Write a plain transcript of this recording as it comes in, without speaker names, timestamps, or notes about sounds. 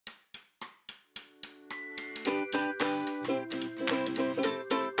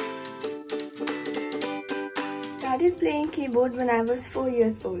started playing keyboard when I was 4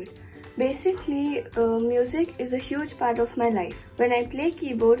 years old. Basically, music is a huge part of my life. When I play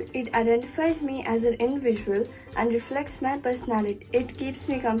keyboard, it identifies me as an individual and reflects my personality. It keeps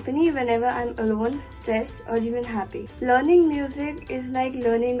me company whenever I'm alone, stressed, or even happy. Learning music is like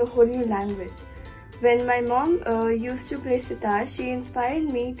learning a whole new language. When my mom used to play sitar, she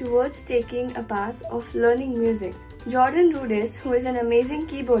inspired me towards taking a path of learning music. Jordan Rudess, who is an amazing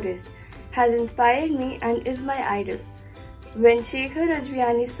keyboardist, has inspired me and is my idol. When Shekhar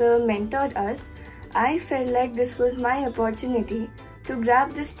Ravjiani sir mentored us, I felt like this was my opportunity to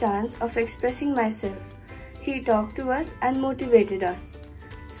grab this chance of expressing myself. He talked to us and motivated us.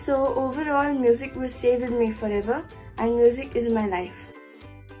 So overall, music will stay with me forever, and music is my life.